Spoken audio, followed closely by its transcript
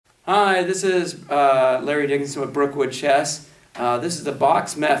Hi, this is Larry Dickinson with Brookwood Chess. This is the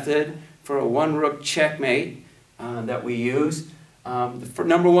box method for a one-rook checkmate that we use. For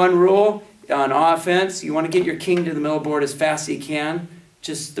number one rule on offense, you want to get your king to the middle board as fast as you can,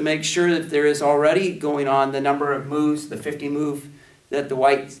 just to make sure that there is already going on the number of moves, the 50 move that the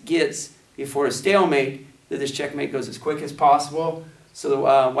white gets before a stalemate, that this checkmate goes as quick as possible so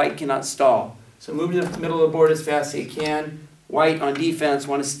the white cannot stall. So move to the middle of the board as fast as you can. White on defense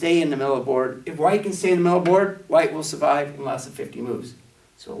want to stay in the middle of the board. If white can stay in the middle of the board, white will survive in less than 50 moves.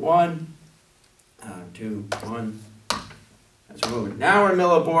 So 1, 2, 1. That's moving. Now we're in the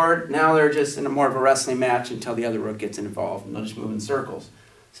middle of the board. Now they're just in more of a wrestling match until the other rook gets involved, and they'll just move in circles.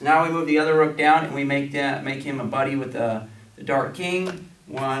 So now we move the other rook down, and we make him a buddy with the dark king.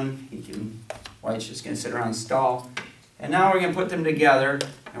 1. White's just going to sit around and stall. And now we're going to put them together,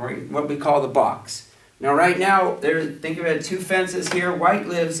 and we're what we call the box. Now right now, think of it as two fences here. White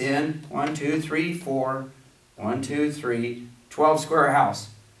lives in 1, 2, 3, 4, 1, 2, 3, 12 square house.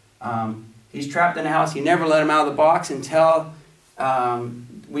 He's trapped in a house. You never let him out of the box until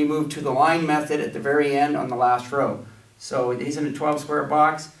we move to the line method at the very end on the last row. So he's in a 12 square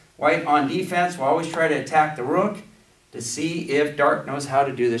box. White on defense will always try to attack the rook to see if dark knows how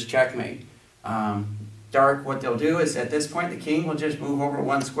to do this checkmate. Dark, what they'll do is at this point the king will just move over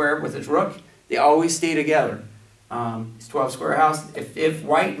 1 square with his rook. They always stay together. It's 12 square house. If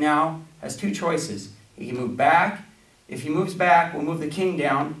white now has two choices, he can move back. If he moves back, we'll move the king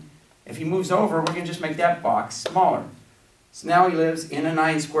down. If he moves over, we're going to just make that box smaller. So now he lives in a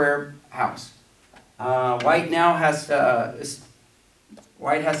 9 square house. White now has to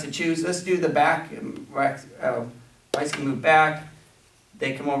choose. Let's do the back. White can move back.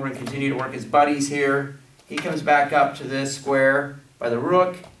 They come over and continue to work as buddies here. He comes back up to this square by the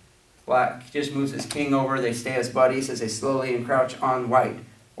rook. Black just moves his king over. They stay as buddies as they slowly encroach on white.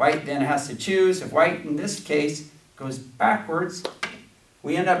 White then has to choose. If white, in this case, goes backwards,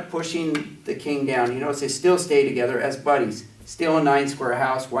 we end up pushing the king down. You notice they still stay together as buddies. Still a 9 square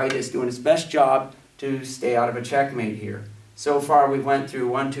house. White is doing its best job to stay out of a checkmate here. So far we went through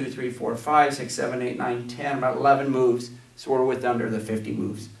 1, 2, 3, 4, 5, 6, 7, 8, 9, 10, about 11 moves. So we're with under the 50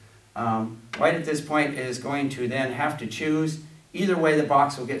 moves. White at this point is going to then have to choose. Either way, the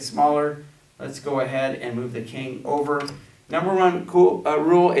box will get smaller. Let's go ahead and move the king over. Number one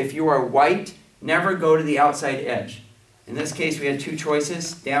rule, if you are white, never go to the outside edge. In this case, we had two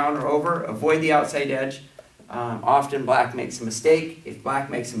choices, down or over. Avoid the outside edge. Often black makes a mistake. If black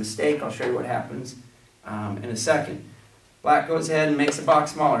makes a mistake, I'll show you what happens in a second. Black goes ahead and makes the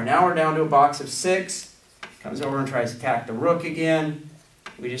box smaller. Now we're down to a box of 6. Comes over and tries to attack the rook again.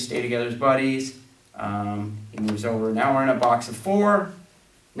 We just stay together as buddies. He moves over. Now we're in a box of 4.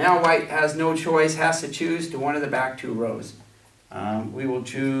 Now white has no choice, has to choose to one of the back 2 rows. We will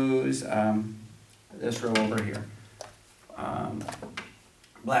choose this row over here.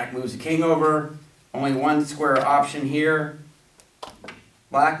 Black moves the king over. Only 1 square option here.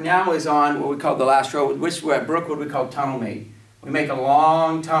 Black now is on what we call the last row, which at Brookwood we call tunnel mate. We make a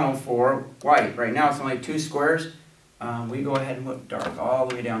long tunnel for white. Right now it's only 2 squares. We go ahead and put dark all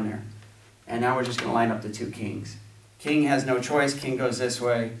the way down there. And now we're just going to line up the 2 kings. King has no choice. King goes this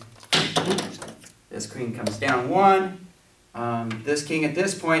way. This queen comes down 1. This king at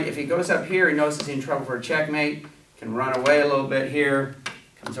this point, if he goes up here, he knows he's in trouble for a checkmate. Can run away a little bit here.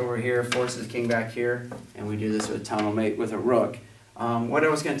 Comes over here, forces king back here. And we do this with a tunnel mate with a rook. What I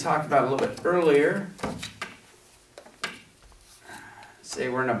was going to talk about a little bit earlier. Say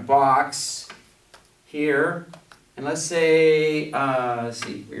we're in a box here. And let's say, let's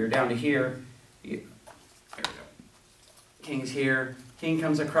see, we're down to here. There we go. King's here. King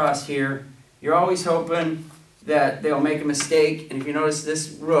comes across here. You're always hoping that they'll make a mistake. And if you notice this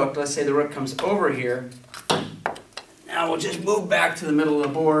rook, let's say the rook comes over here. Now we'll just move back to the middle of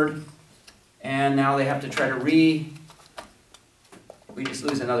the board. And now they have to try to we just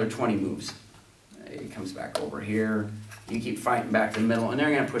lose another 20 moves. He comes back over here. You keep fighting back to the middle, and they're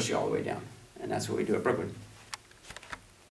going to push you all the way down. And that's what we do at Brookwood.